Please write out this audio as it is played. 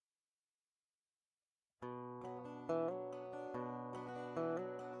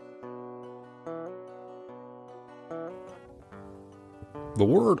The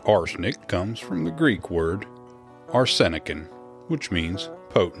word arsenic comes from the Greek word arsenikon, which means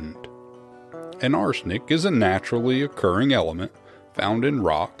potent. And arsenic is a naturally occurring element found in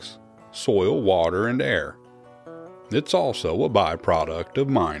rocks, soil, water, and air. It's also a byproduct of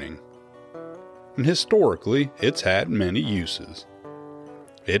mining. And historically, it's had many uses.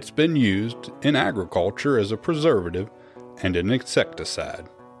 It's been used in agriculture as a preservative and an insecticide.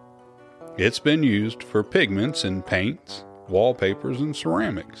 It's been used for pigments in paints, wallpapers, and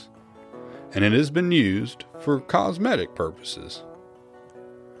ceramics. And it has been used for cosmetic purposes.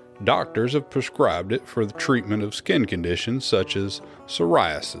 Doctors have prescribed it for the treatment of skin conditions such as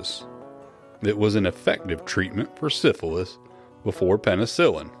psoriasis. It was an effective treatment for syphilis before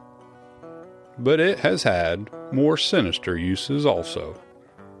penicillin. But it has had more sinister uses also,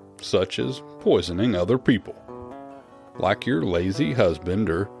 such as poisoning other people, like your lazy husband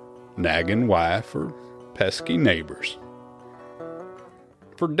or nagging wife or pesky neighbors.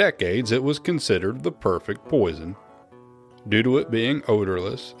 For decades it was considered the perfect poison, due to it being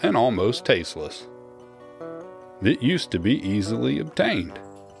odorless and almost tasteless. It used to be easily obtained.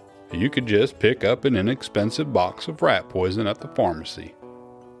 You could just pick up an inexpensive box of rat poison at the pharmacy.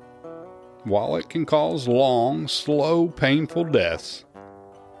 While it can cause long, slow, painful deaths,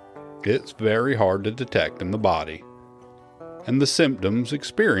 it's very hard to detect in the body, and the symptoms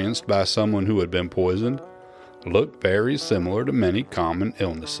experienced by someone who had been poisoned look very similar to many common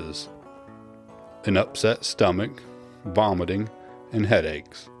illnesses: an upset stomach, vomiting, and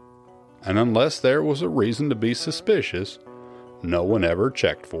headaches. And unless there was a reason to be suspicious, no one ever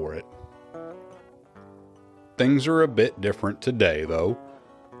checked for it. Things are a bit different today, though.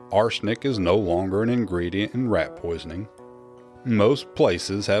 Arsenic is no longer an ingredient in rat poisoning. Most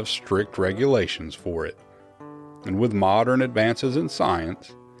places have strict regulations for it. And with modern advances in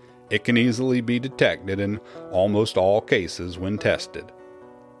science, it can easily be detected in almost all cases when tested.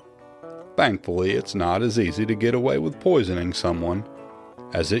 Thankfully, it's not as easy to get away with poisoning someone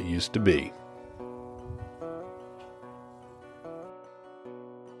as it used to be.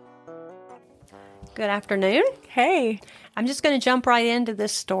 Good afternoon. Hey. I'm just going to jump right into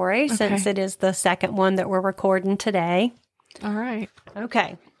this story since it is the second one that we're recording today. All right.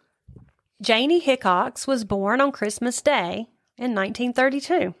 Okay. Janie Hickox was born on Christmas Day in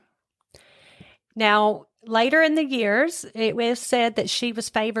 1932. Now, later in the years, it was said that she was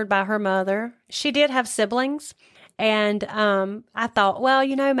favored by her mother. She did have siblings, and I thought, well,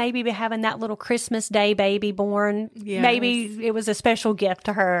 maybe having that little Christmas Day baby born, maybe it was a special gift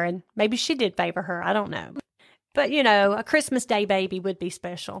to her, and maybe she did favor her. I don't know. But, a Christmas Day baby would be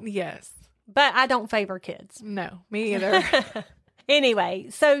special. Yes. But I don't favor kids. No, me either. Anyway,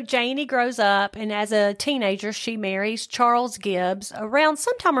 so Janie grows up, and as a teenager, she marries Charles Gibbs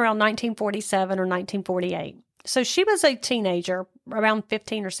sometime around 1947 or 1948. So she was a teenager, around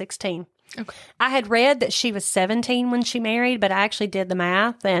 15 or 16. Okay. I had read that she was 17 when she married, but I actually did the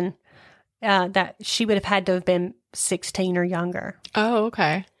math, and that she would have had to have been 16 or younger. Oh,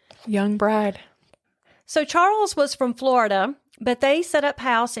 okay. Young bride. So Charles was from Florida, but they set up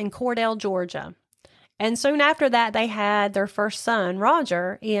house in Cordell, Georgia. And soon after that, they had their first son,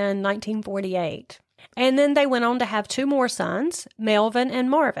 Roger, in 1948. And then they went on to have two more sons, Melvin and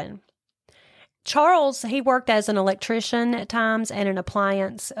Marvin. Charles, he worked as an electrician at times and an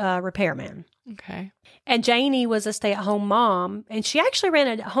appliance repairman. Okay. And Janie was a stay-at-home mom, and she actually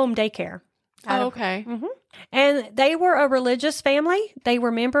ran a home daycare. Oh, okay. Mm-hmm. And they were a religious family. They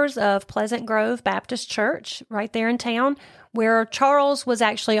were members of Pleasant Grove Baptist Church right there in town, where Charles was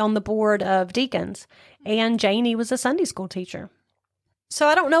actually on the board of deacons, and Janie was a Sunday school teacher. So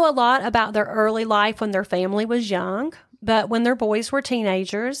I don't know a lot about their early life when their family was young, but when their boys were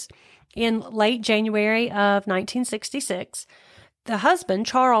teenagers, in late January of 1966, the husband,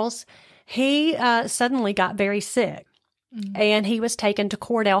 Charles, he suddenly got very sick, and he was taken to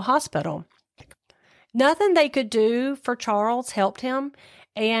Cordell Hospital. Nothing they could do for Charles helped him,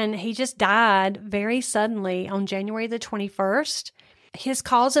 and he just died very suddenly on January the 21st. His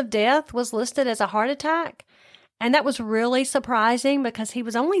cause of death was listed as a heart attack, and that was really surprising because he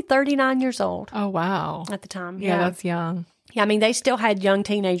was only 39 years old. Oh, wow. At the time. Yeah, that's young. Yeah, I mean, they still had young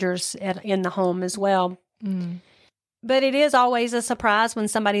teenagers in the home as well. But it is always a surprise when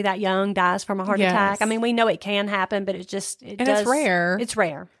somebody that young dies from a heart attack. I mean, we know it can happen, but it's rare. It's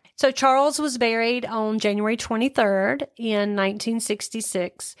rare. So Charles was buried on January 23rd in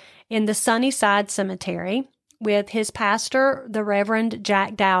 1966 in the Sunnyside Cemetery with his pastor, the Reverend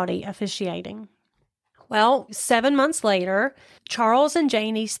Jack Dowdy, officiating. Well, 7 months later, Charles and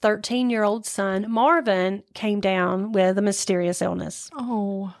Janie's 13-year-old son, Marvin, came down with a mysterious illness.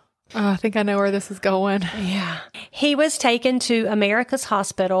 Oh. Oh, I think I know where this is going. Yeah. He was taken to America's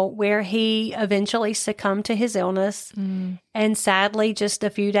hospital where he eventually succumbed to his illness. And sadly, just a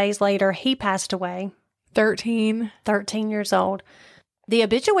few days later, he passed away. 13 years old. The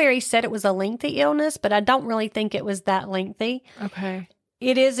obituary said it was a lengthy illness, but I don't really think it was that lengthy. Okay.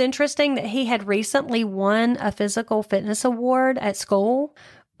 It is interesting that he had recently won a physical fitness award at school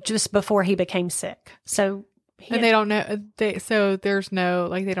just before he became sick. So they don't know. So there's no,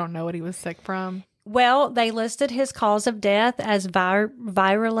 like, they don't know what he was sick from. Well, they listed his cause of death as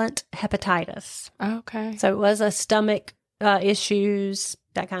virulent hepatitis. Okay. So it was a stomach issues,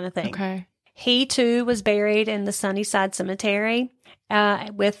 that kind of thing. Okay. He too was buried in the Sunnyside Cemetery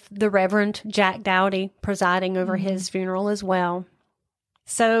with the Reverend Jack Dowdy presiding over his funeral as well.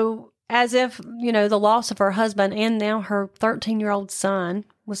 So as if, the loss of her husband and now her 13-year-old son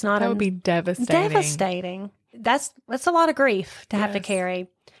was not... That would be devastating. Devastating. That's a lot of grief to have to carry.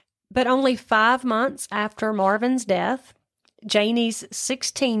 But only 5 months after Marvin's death, Janie's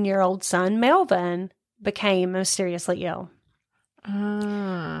 16-year-old son, Melvin, became mysteriously ill.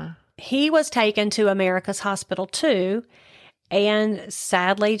 He was taken to America's hospital too, and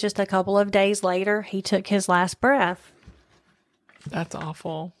sadly, just a couple of days later, he took his last breath. That's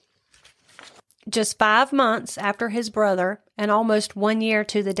awful. Just 5 months after his brother, and almost 1 year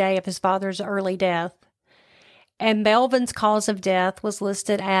to the day of his father's early death. And Melvin's cause of death was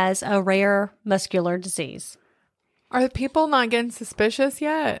listed as a rare muscular disease. Are the people not getting suspicious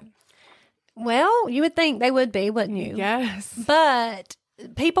yet? Well, you would think they would be, wouldn't you? Yes. But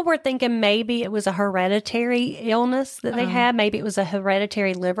people were thinking maybe it was a hereditary illness that they had. Maybe it was a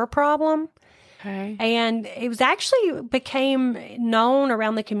hereditary liver problem. Okay. And it was actually became known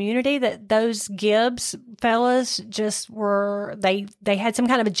around the community that those Gibbs fellas just were, they had some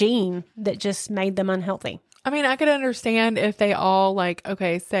kind of a gene that just made them unhealthy. I mean, I could understand if they all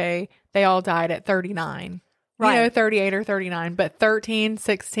say they all died at 39. Right. 38 or 39, but 13,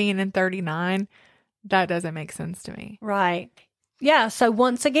 16, and 39, that doesn't make sense to me. Right. Yeah. So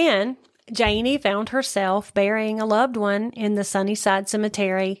once again, Janie found herself burying a loved one in the Sunnyside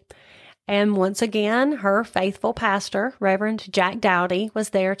Cemetery. And once again, her faithful pastor, Reverend Jack Dowdy, was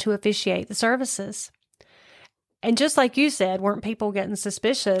there to officiate the services. And just like you said, weren't people getting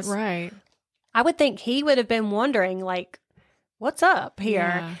suspicious? Right. I would think he would have been wondering, what's up here?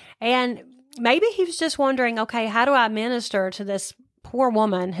 Yeah. And maybe he was just wondering, okay, how do I minister to this poor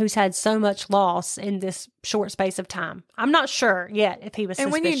woman who's had so much loss in this short space of time? I'm not sure yet if he was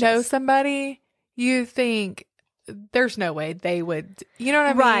suspicious. And when you know somebody, you think there's no way they would, you know what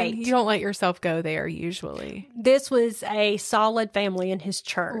I mean? Right. You don't let yourself go there usually. This was a solid family in his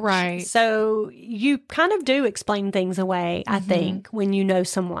church. Right. So you kind of do explain things away, I think, when you know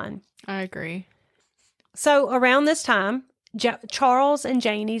someone. I agree. So around this time, Charles and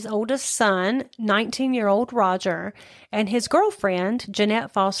Janie's oldest son, 19-year-old Roger, and his girlfriend,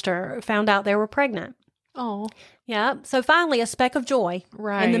 Jeanette Foster, found out they were pregnant. Oh. Yeah. So finally, a speck of joy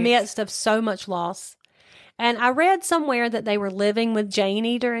in the midst of so much loss. And I read somewhere that they were living with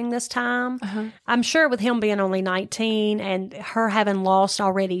Janie during this time. I'm sure with him being only 19 and her having lost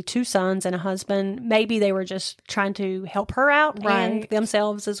already 2 sons and a husband, maybe they were just trying to help her out and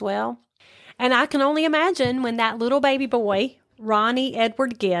themselves as well. And I can only imagine when that little baby boy, Ronnie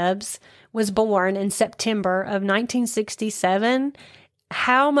Edward Gibbs, was born in September of 1967,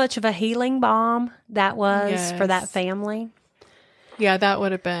 how much of a healing balm that was for that family. Yeah, that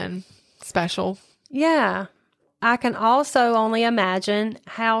would have been special. Yeah. I can also only imagine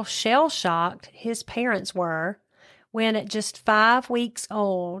how shell-shocked his parents were when at just 5 weeks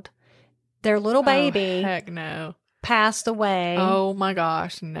old, their little baby heck no. passed away. Oh my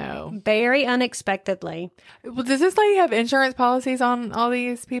gosh, no. Very unexpectedly. Well, does this lady have insurance policies on all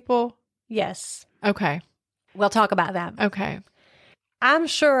these people? Yes. Okay. We'll talk about that. Okay. I'm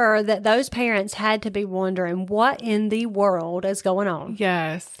sure that those parents had to be wondering what in the world is going on.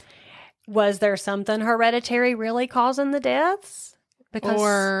 Yes. Was there something hereditary really causing the deaths? I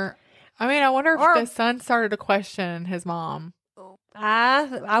wonder if the son started to question his mom.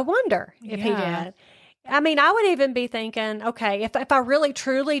 I wonder if he did. I mean, I would even be thinking, okay, if I really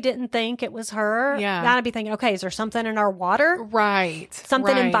truly didn't think it was her, I'd be thinking, okay, is there something in our water? Right.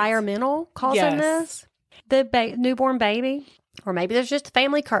 Something environmental causing this? The newborn baby? Or maybe there's just a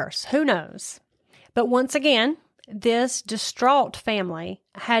family curse. Who knows? But once again, this distraught family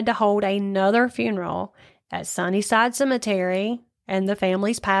had to hold another funeral at Sunnyside Cemetery, and the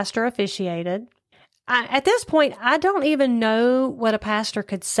family's pastor officiated. At this point, I don't even know what a pastor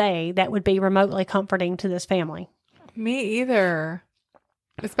could say that would be remotely comforting to this family. Me either.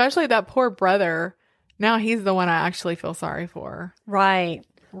 Especially that poor brother. Now he's the one I actually feel sorry for. Right.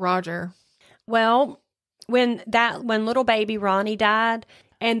 Roger. Well, when little baby Ronnie died,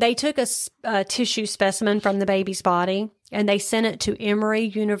 and they took a tissue specimen from the baby's body, and they sent it to Emory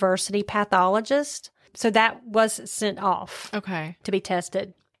University pathologist. So that was sent off to be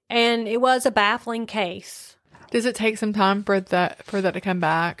tested. And it was a baffling case. Does it take some time for that to come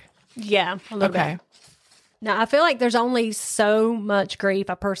back? Yeah, a little bit. Now, I feel like there's only so much grief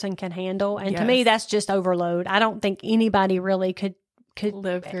a person can handle. And to me, that's just overload. I don't think anybody really could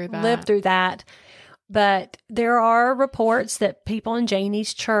live through that. But there are reports that people in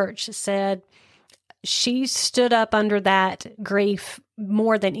Janie's church said she stood up under that grief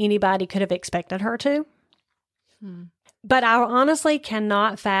more than anybody could have expected her to. But I honestly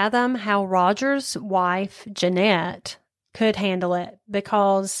cannot fathom how Roger's wife, Jeanette, could handle it,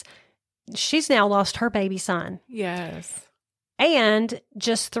 because she's now lost her baby son. Yes. And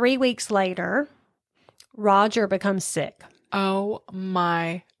just 3 weeks later, Roger becomes sick. Oh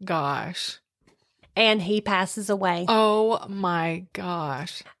my gosh. And he passes away. Oh my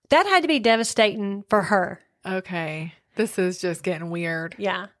gosh. That had to be devastating for her. Okay. This is just getting weird.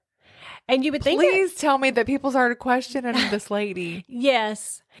 Yeah. And you would think... Please tell me that people started questioning this lady.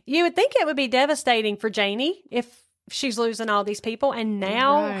 Yes. You would think it would be devastating for Janie if she's losing all these people. And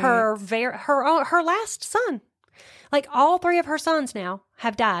now her last son, like all 3 of her sons now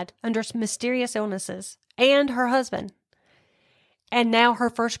have died under mysterious illnesses, and her husband. And now her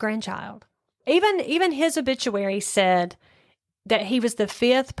first grandchild. Even his obituary said that he was the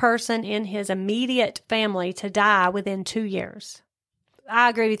 5th person in his immediate family to die within 2 years. I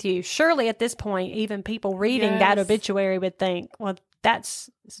agree with you. Surely at this point, even people reading that obituary would think, well, that's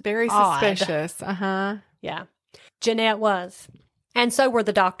very odd. Suspicious. Yeah. Jeanette was. And so were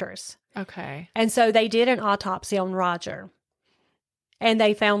the doctors. Okay. And so they did an autopsy on Roger. And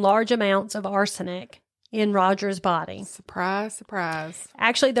they found large amounts of arsenic in Roger's body. Surprise, surprise.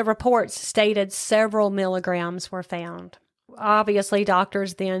 Actually, the reports stated several milligrams were found. Obviously,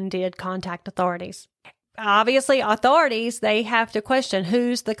 doctors then did contact authorities. Obviously, authorities, they have to question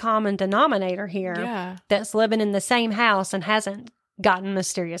who's the common denominator here that's living in the same house and hasn't gotten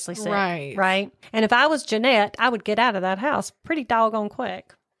mysteriously sick. Right. And if I was Jeanette, I would get out of that house pretty doggone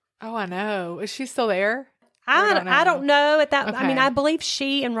quick. Oh, I know. Is she still there? I don't know at that. Okay. I mean, I believe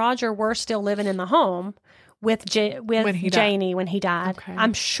she and Roger were still living in the home with Janie when he died. Okay.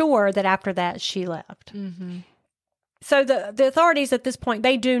 I'm sure that after that she left. Mm-hmm. So the authorities at this point,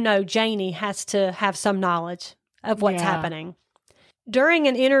 they do know Janie has to have some knowledge of what's happening. During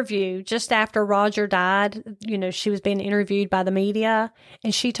an interview just after Roger died, she was being interviewed by the media,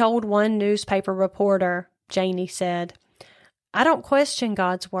 and she told one newspaper reporter, Janie said, "I don't question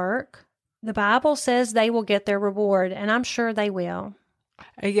God's work. The Bible says they will get their reward, and I'm sure they will."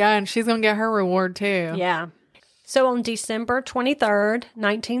 Yeah, and she's going to get her reward too. Yeah. So on December 23rd,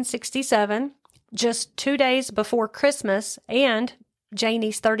 1967, just 2 days before Christmas and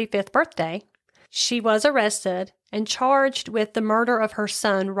Janie's 35th birthday, she was arrested and charged with the murder of her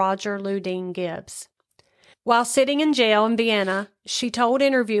son, Roger Ludine Gibbs. While sitting in jail in Vienna, she told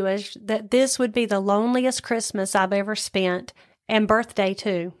interviewers that this would be the loneliest Christmas I've ever spent, and birthday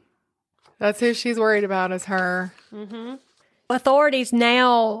too. That's who she's worried about, is her. Mm-hmm. Authorities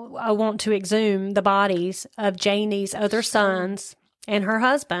now want to exhume the bodies of Janie's other sons and her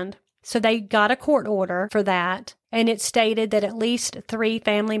husband. So they got a court order for that, and it stated that at least 3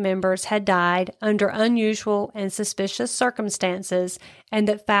 family members had died under unusual and suspicious circumstances, and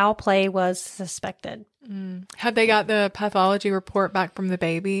that foul play was suspected. Had they got the pathology report back from the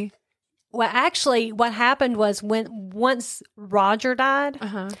baby? Well, actually, what happened was once Roger died,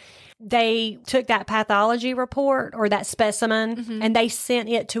 they took that pathology report or that specimen, and they sent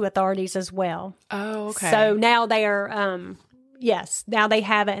it to authorities as well. Oh, okay. So now they are... now they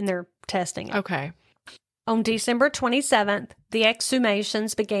have it and they're testing it. Okay. On December 27th, the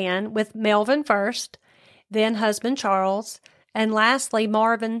exhumations began with Melvin first, then husband Charles, and lastly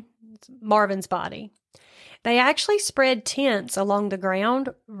Marvin's body. They actually spread tents along the ground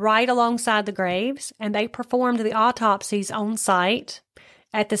right alongside the graves, and they performed the autopsies on site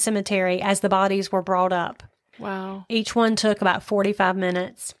at the cemetery as the bodies were brought up. Wow. Each one took about 45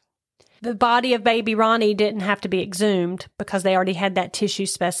 minutes. The body of baby Ronnie didn't have to be exhumed because they already had that tissue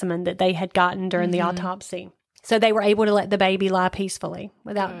specimen that they had gotten during the autopsy. So they were able to let the baby lie peacefully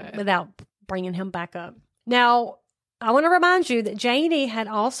without bringing him back up. Now, I want to remind you that Janie had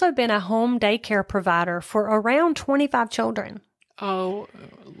also been a home daycare provider for around 25 children. Oh,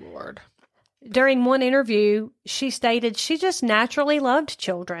 Lord. During one interview, she stated she just naturally loved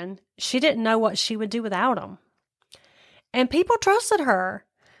children. She didn't know what she would do without them. And people trusted her.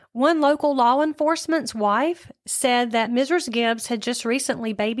 One local law enforcement's wife said that Mrs. Gibbs had just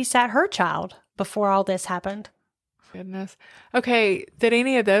recently babysat her child before all this happened. Goodness. Okay, did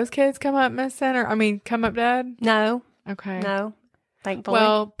any of those kids come up missing come up dead? No. Okay. No, thankfully.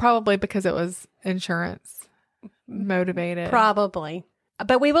 Well, probably because it was insurance motivated. Probably.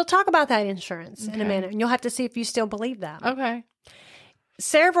 But we will talk about that insurance in a minute, and you'll have to see if you still believe that. Okay.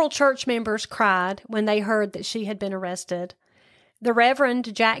 Several church members cried when they heard that she had been arrested. The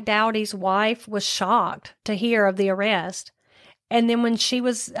Reverend Jack Dowdy's wife was shocked to hear of the arrest. And then when she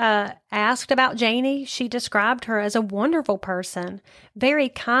was asked about Janie, she described her as a wonderful person, very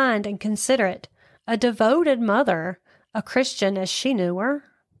kind and considerate, a devoted mother, a Christian as she knew her.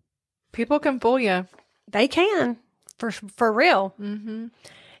 People can fool you. They can, for real. Mm-hmm.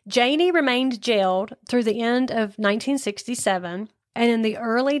 Janie remained jailed through the end of 1967, and in the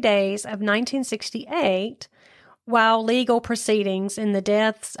early days of 1968, while legal proceedings in the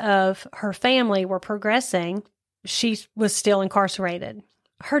deaths of her family were progressing, she was still incarcerated.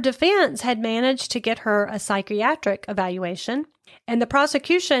 Her defense had managed to get her a psychiatric evaluation, and the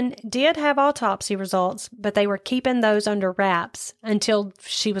prosecution did have autopsy results, but they were keeping those under wraps until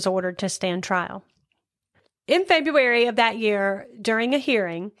she was ordered to stand trial. In February of that year, during a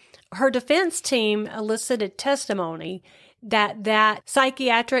hearing, her defense team elicited testimony that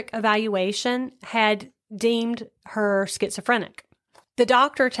psychiatric evaluation had deemed her schizophrenic. The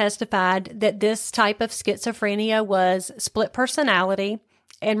doctor testified that this type of schizophrenia was split personality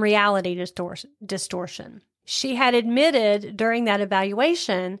and reality distortion. She had admitted during that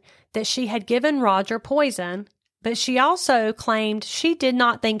evaluation that she had given Roger poison, but she also claimed she did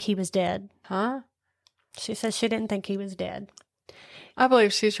not think he was dead. Huh? She says she didn't think he was dead. I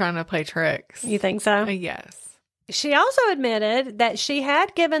believe she's trying to play tricks. You think so? Yes. She also admitted that she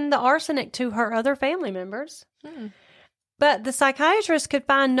had given the arsenic to her other family members. But the psychiatrist could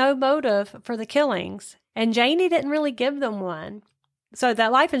find no motive for the killings, and Janie didn't really give them one. So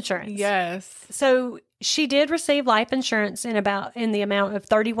that life insurance. Yes. So she did receive life insurance in the amount of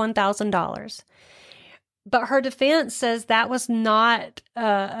 $31,000. But her defense says that was not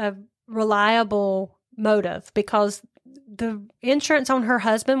a reliable motive because the insurance on her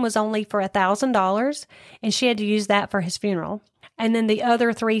husband was only for $1,000, and she had to use that for his funeral. And then the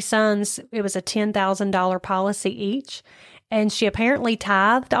other three sons, it was a $10,000 policy each. And she apparently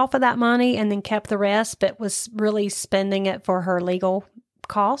tithed off of that money and then kept the rest, but was really spending it for her legal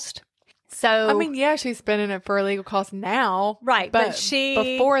cost. So, yeah, she's spending it for a legal cost now. Right. But she...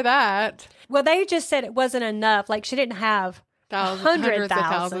 Before that... Well, they just said it wasn't enough. Like, she didn't have hundreds of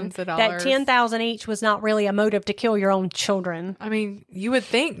thousands of dollars. That $10,000 each was not really a motive to kill your own children. You would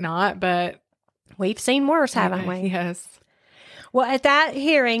think not, but... We've seen worse, haven't we? Yes. Well, at that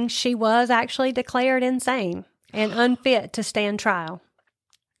hearing, she was actually declared insane and unfit to stand trial.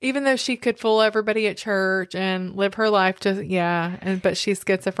 Even though she could fool everybody at church and live her life but she's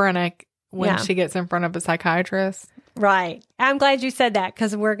schizophrenic when she gets in front of a psychiatrist. Right. I'm glad you said that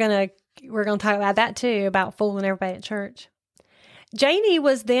because we're gonna talk about that too, about fooling everybody at church. Janie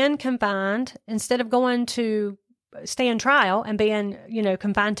was then confined, instead of going to stand trial and being,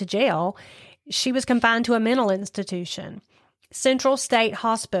 confined to jail, she was confined to a mental institution, Central State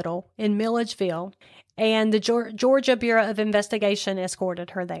Hospital in Milledgeville, and the Georgia Bureau of Investigation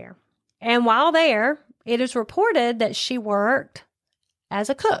escorted her there. And while there, it is reported that she worked as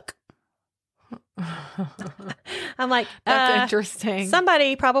a cook. I'm like, that's interesting.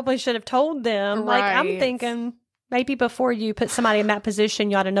 Somebody probably should have told them. Right. Like, I'm thinking maybe before you put somebody in that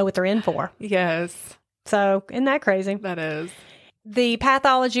position, you ought to know what they're in for. Yes. So, isn't that crazy? That is. The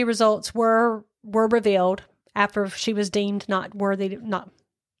pathology results were revealed after she was deemed not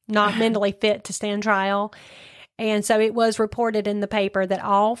mentally fit to stand trial. And so it was reported in the paper that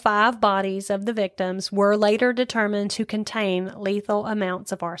all 5 bodies of the victims were later determined to contain lethal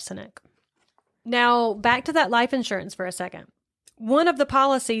amounts of arsenic. Now, back to that life insurance for a second. One of the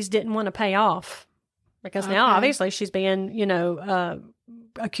policies didn't want to pay off because now obviously she's being,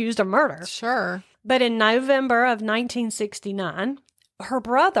 accused of murder. Sure. But in November of 1969, her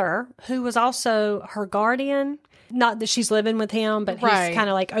brother, who was also her guardian, not that she's living with him, but he's kind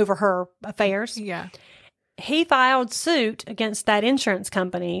of like over her affairs. Yeah. He filed suit against that insurance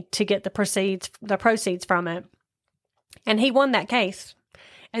company to get the proceeds from it. And he won that case.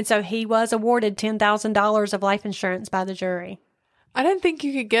 And so he was awarded $10,000 of life insurance by the jury. I didn't think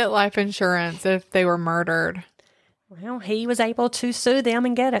you could get life insurance if they were murdered. Well, he was able to sue them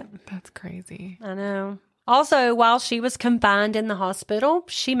and get it. That's crazy. I know. Also, while she was confined in the hospital,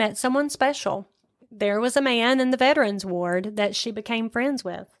 she met someone special. There was a man in the veterans ward that she became friends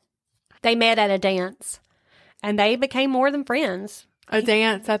with. They met at a dance, and they became more than friends. A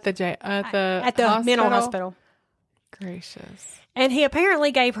dance at the hospital? mental hospital. Gracious. And he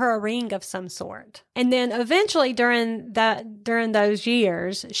apparently gave her a ring of some sort. And then eventually during those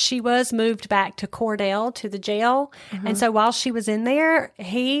years, she was moved back to Cordell, to the jail. And so while she was in there,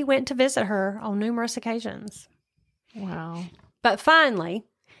 he went to visit her on numerous occasions. Wow. But finally,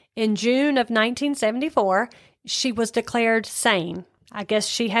 in June of 1974, she was declared sane. I guess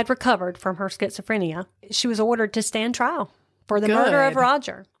she had recovered from her schizophrenia. She was ordered to stand trial for the murder of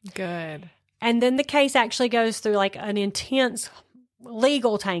Roger. Good. And then the case actually goes through like an intense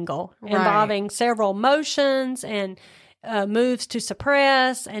legal tangle involving several motions and moves to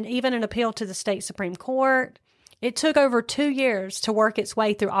suppress and even an appeal to the state Supreme Court. It took over 2 years to work its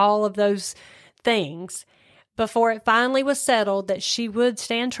way through all of those things before it finally was settled that she would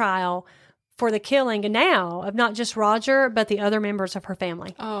stand trial for the killing now of not just Roger, but the other members of her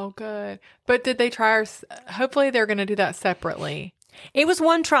family. Oh, good. But did they try her? Hopefully they're going to do that separately. It was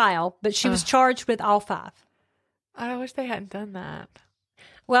one trial, but she was charged with all 5. I wish they hadn't done that.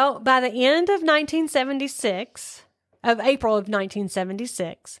 Well, by the end of April of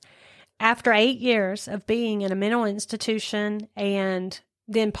 1976, after 8 years of being in a mental institution and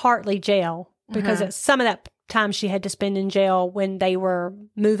then partly jail, because some of that time she had to spend in jail when they were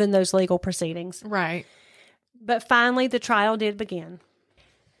moving those legal proceedings. Right. But finally, the trial did begin.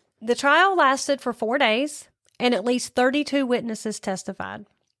 The trial lasted for 4 days, and at least 32 witnesses testified.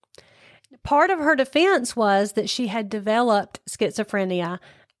 Part of her defense was that she had developed schizophrenia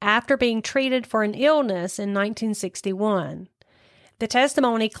after being treated for an illness in 1961. The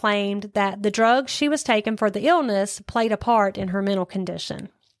testimony claimed that the drugs she was taking for the illness played a part in her mental condition.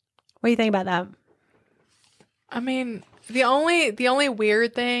 What do you think about that? I mean, the only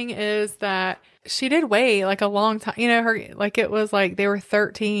weird thing is that she did wait like a long time. You know, it was like they were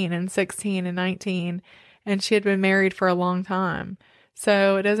 13 and 16 and 19, and she had been married for a long time.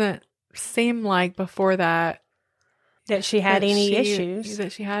 So it doesn't seem like before that she had any issues.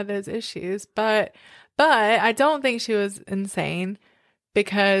 That she had those issues. But I don't think she was insane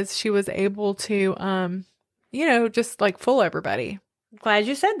because she was able to, just like fool everybody. Glad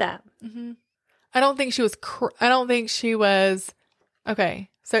you said that. Mm-hmm. I don't think she was, okay.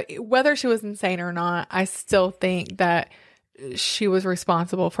 So whether she was insane or not, I still think that she was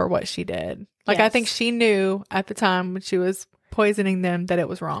responsible for what she did. Like, yes. I think she knew at the time when she was poisoning them that it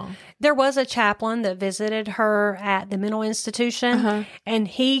was wrong. There was a chaplain that visited her at the mental institution, and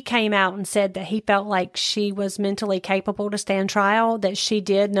he came out and said that he felt like she was mentally capable to stand trial, that she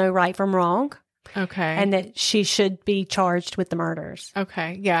did know right from wrong. Okay. And that she should be charged with the murders.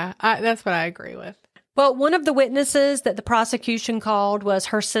 Okay. Yeah. That's what I agree with. Well, one of the witnesses that the prosecution called was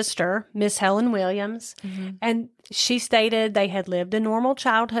her sister, Miss Helen Williams. Mm-hmm. And she stated they had lived a normal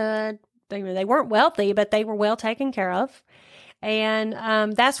childhood. They weren't wealthy, but they were well taken care of. And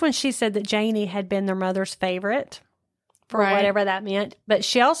that's when she said that Janie had been their mother's favorite, for whatever that meant. But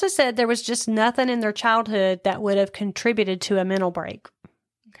she also said there was just nothing in their childhood that would have contributed to a mental break.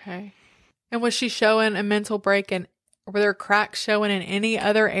 Okay. And was she showing a mental break, and were there cracks showing in any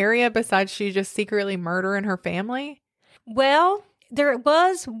other area besides she just secretly murdering her family? Well, there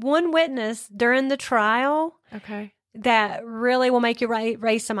was one witness during the trial. Okay. That really will make you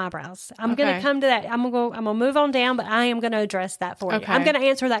raise some eyebrows. I'm going to come to that. I'm going to move on down, but I am going to address that for you. I'm going to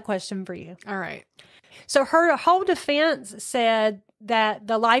answer that question for you. All right. So her whole defense said that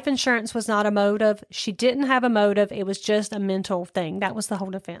the life insurance was not a motive. She didn't have a motive. It was just a mental thing. That was the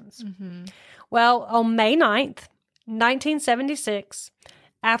whole defense. Mm-hmm. Well, on May 9th, 1976,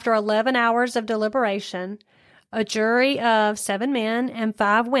 after 11 hours of deliberation, a jury of 7 men and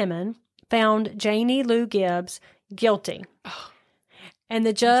 5 women found Janie Lou Gibbs guilty. Oh, and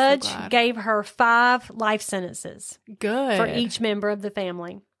the judge gave her 5 life sentences. Good. For each member of the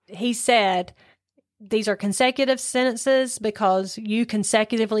family. He said, these are consecutive sentences because you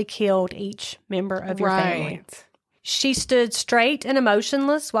consecutively killed each member of your family. She stood straight and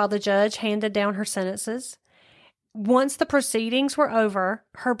emotionless while the judge handed down her sentences. Once the proceedings were over,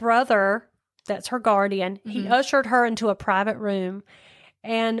 her brother, that's her guardian, he ushered her into a private room.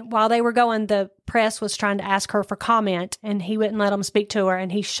 And while they were going, the press was trying to ask her for comment, and he wouldn't let them speak to her,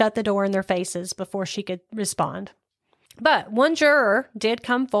 and he shut the door in their faces before she could respond. But one juror did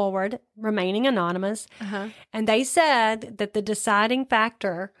come forward, remaining anonymous, and they said that the deciding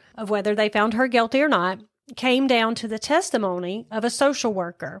factor of whether they found her guilty or not came down to the testimony of a social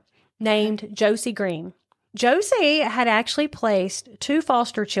worker named Josie Green. Josie had actually placed 2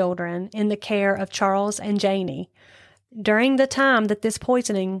 foster children in the care of Charles and Janie during the time that this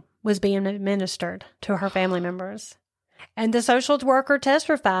poisoning was being administered to her family members. And the social worker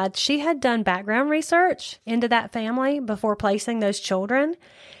testified she had done background research into that family before placing those children.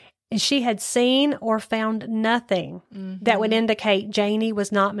 And she had seen or found nothing that would indicate Janie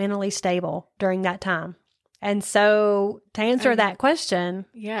was not mentally stable during that time. And so to answer that question,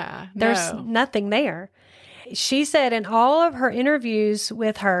 there's nothing there. She said in all of her interviews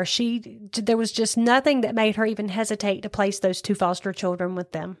with her, there was just nothing that made her even hesitate to place those 2 foster children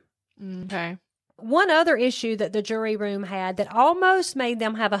with them. Okay. One other issue that the jury room had that almost made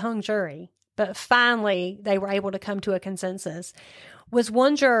them have a hung jury, but finally they were able to come to a consensus, was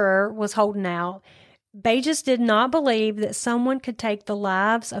one juror was holding out. They just did not believe that someone could take the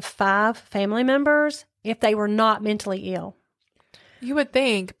lives of 5 family members if they were not mentally ill. You would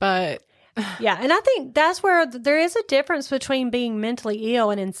think, but... Yeah, and I think that's where there is a difference between being mentally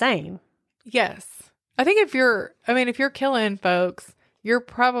ill and insane. Yes. I think if you're killing folks, you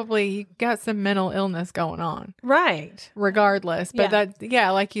got some mental illness going on. Right. Regardless. But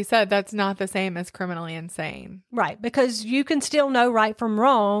like you said, that's not the same as criminally insane. Right. Because you can still know right from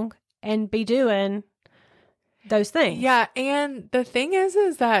wrong and be doing those things. Yeah. And the thing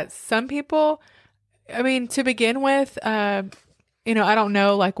is that some people, to begin with, I don't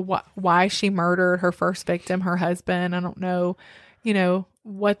know like why she murdered her first victim, her husband. I don't know,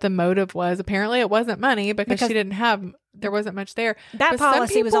 what the motive was. Apparently it wasn't money because she didn't have, there wasn't much there. That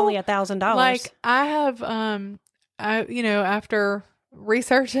policy was only $1,000. Like I have, after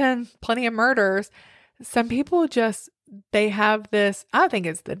researching plenty of murders, some people they have this, I think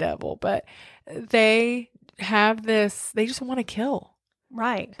it's the devil, but they have this, they just want to kill.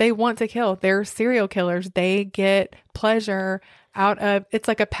 Right. They want to kill. They're serial killers. They get pleasure out of, it's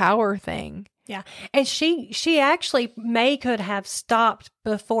like a power thing. Yeah. And she actually could have stopped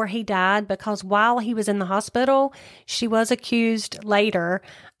before he died because while he was in the hospital, she was accused later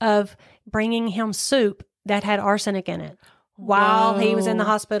of bringing him soup that had arsenic in it while he was in the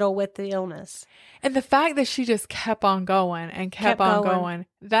hospital with the illness. And the fact that she just kept on going and kept on going,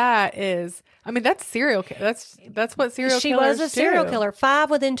 that is, that's serial killer. That's what serial killers do. She was a serial killer,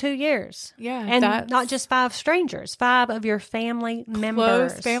 5 within 2 years. Yeah. And not just 5 strangers, 5 of your family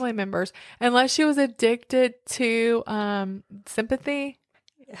members. Close family members. Unless she was addicted to sympathy.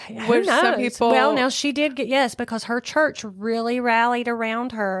 Which some people... Well, now she did get, because her church really rallied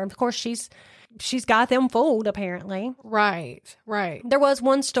around her. Of course, she's got them fooled, apparently. Right. There was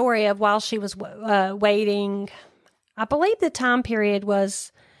one story of while she was waiting, I believe the time period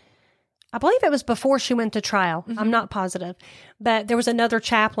was, I believe it was before she went to trial. Mm-hmm. I'm not positive. But there was another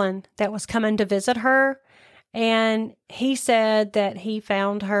chaplain that was coming to visit her. And he said that he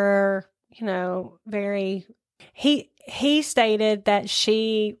found her, very... He stated that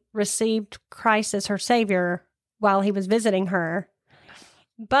she received Christ as her Savior while he was visiting her.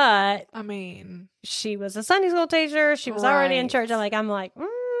 But she was a Sunday school teacher. She was already in church. I'm like,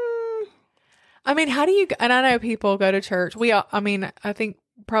 how do you, and I know people go to church. We all, I think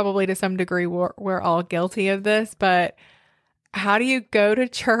probably to some degree we're all guilty of this, but how do you go to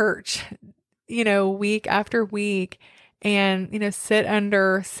church, week after week and, sit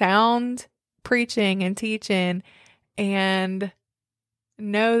under sound preaching and teaching and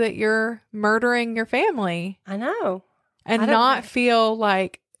know that you're murdering your family? I know. And not feel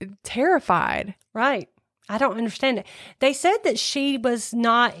like terrified. Right. I don't understand it. They said that she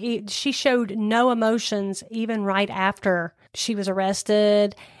showed no emotions even right after she was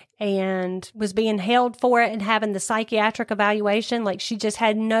arrested and was being held for it and having the psychiatric evaluation. Like she just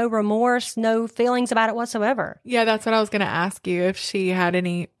had no remorse, no feelings about it whatsoever. Yeah, that's what I was going to ask you, if she had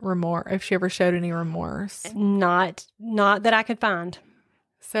any remorse, if she ever showed any remorse. Not that I could find.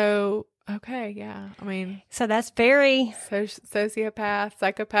 So... Okay, yeah. So that's very... Sociopath,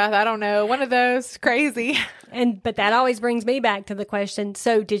 psychopath, I don't know. One of those. Crazy. But that always brings me back to the question,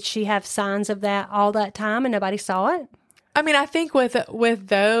 so did she have signs of that all that time and nobody saw it? I think with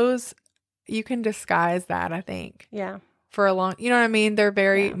those, you can disguise that, I think. Yeah. For a long... You know what I mean? They're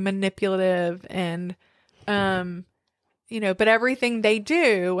very manipulative and, but everything they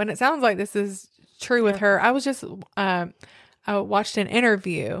do, and it sounds like this is true with her. I was just... I watched an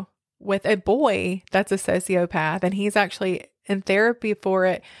interview with a boy that's a sociopath, and he's actually in therapy for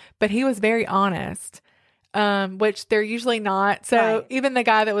it, but he was very honest, which they're usually not. So even the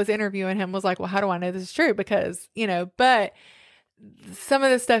guy that was interviewing him was like, well, how do I know this is true? Because, but some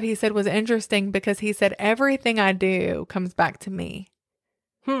of the stuff he said was interesting because he said, everything I do comes back to me.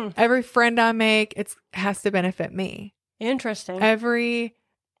 Every friend I make, it has to benefit me. Interesting.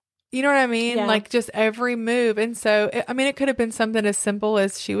 You know what I mean? Yeah. Like just every move. And so, it could have been something as simple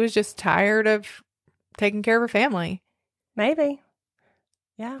as she was just tired of taking care of her family. Maybe.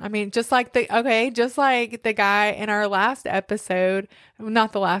 Yeah. I mean, just like the guy in our last episode,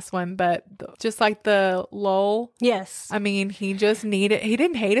 not the last one, but just like the Lowell. Yes. I mean, he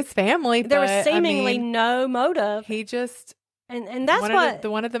didn't hate his family. There was but, seemingly no motive. He just and that's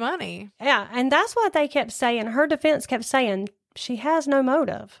wanted the money. Yeah, and that's what they kept saying. Her defense kept saying she has no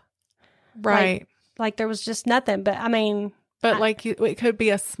motive. Right. Like there was just nothing. But I mean, it could be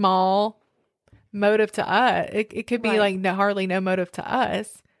a small motive to us. It could be like hardly no motive to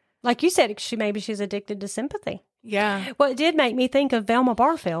us. Like you said, she's addicted to sympathy. Yeah. Well, it did make me think of Velma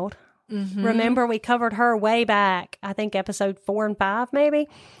Barfield. Mm-hmm. Remember, we covered her way back, I think episode 4 and 5, maybe.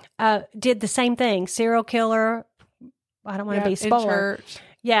 Did the same thing. Serial killer. I don't want to be spoiler. In church.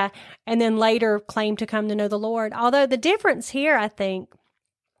 Yeah. And then later claimed to come to know the Lord. Although the difference here, I think,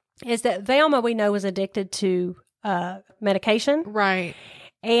 is that Velma, we know, was addicted to medication. Right.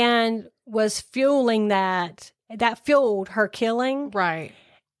 And was fueling that fueled her killing. Right.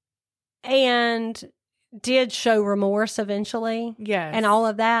 And did show remorse eventually. Yes. And all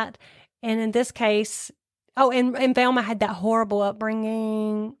of that. And in this case, and Velma had that horrible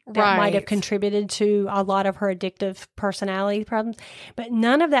upbringing that might have contributed to a lot of her addictive personality problems. But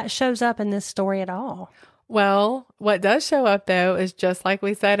none of that shows up in this story at all. Well, what does show up though is just like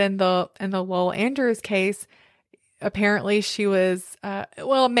we said in the Lowell Andrews case. Apparently she was,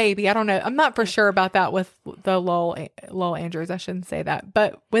 maybe, I don't know. I'm not for sure about that with the Lowell Andrews. I shouldn't say that.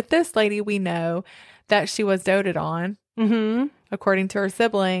 But with this lady, we know that she was doted on, according to her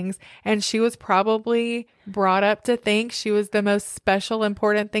siblings. And she was probably brought up to think she was the most special,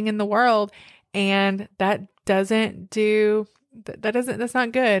 important thing in the world. And that's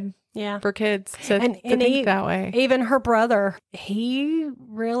not good. Yeah. For kids to think that way. Even her brother, he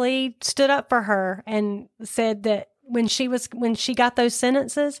really stood up for her and said that when she got those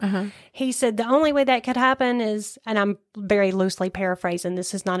sentences, he said the only way that could happen is, and I'm very loosely paraphrasing,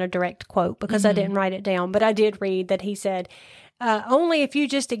 this is not a direct quote because I didn't write it down, but I did read that he said, only if you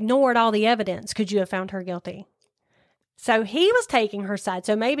just ignored all the evidence could you have found her guilty. So he was taking her side.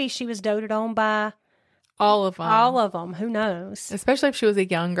 So maybe she was doted on by all of them. Who knows? Especially if she was a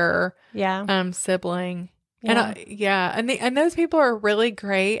younger sibling. Yeah. And those people are really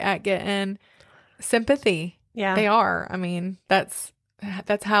great at getting sympathy. Yeah. They are. I mean, that's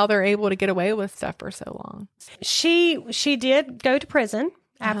how they're able to get away with stuff for so long. She did go to prison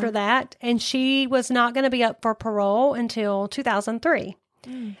after that, and she was not going to be up for parole until 2003.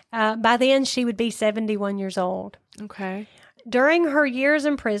 By then, she would be 71 years old. Okay. During her years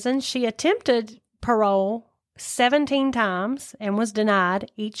in prison, she attempted parole 17 times and was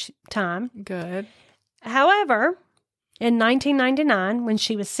denied each time. Good. However, in 1999, when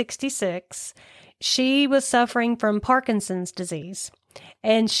she was 66, she was suffering from Parkinson's disease,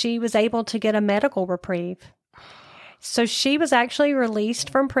 and she was able to get a medical reprieve. So she was actually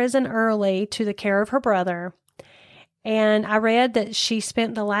released from prison early to the care of her brother. And I read that she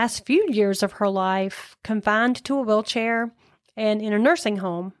spent the last few years of her life confined to a wheelchair and in a nursing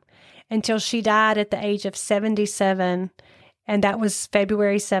home until she died at the age of 77, and that was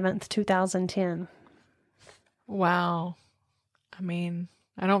February 7th, 2010. Wow. I mean,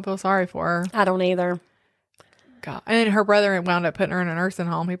 I don't feel sorry for her. I don't either. God. And her brother wound up putting her in a nursing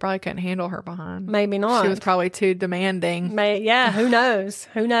home. He probably couldn't handle her behind. Maybe not. She was probably too demanding. Yeah, who knows?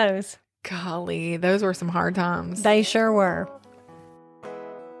 Who knows? Golly, those were some hard times. They sure were.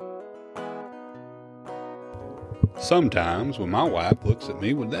 Sometimes when my wife looks at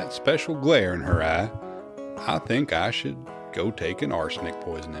me with that special glare in her eye, I think I should go take an arsenic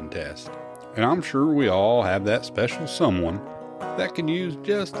poisoning test. And I'm sure we all have that special someone that can use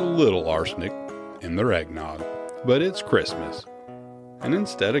just a little arsenic in their eggnog. But it's Christmas. And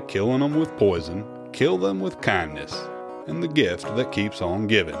instead of killing them with poison, kill them with kindness and the gift that keeps on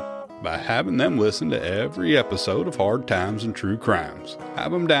giving. By having them listen to every episode of Hard Times and True Crimes.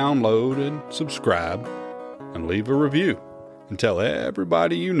 Have them download and subscribe and leave a review. And tell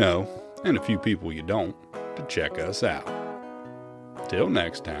everybody you know, and a few people you don't, to check us out. Till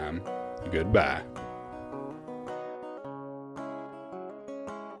next time, goodbye.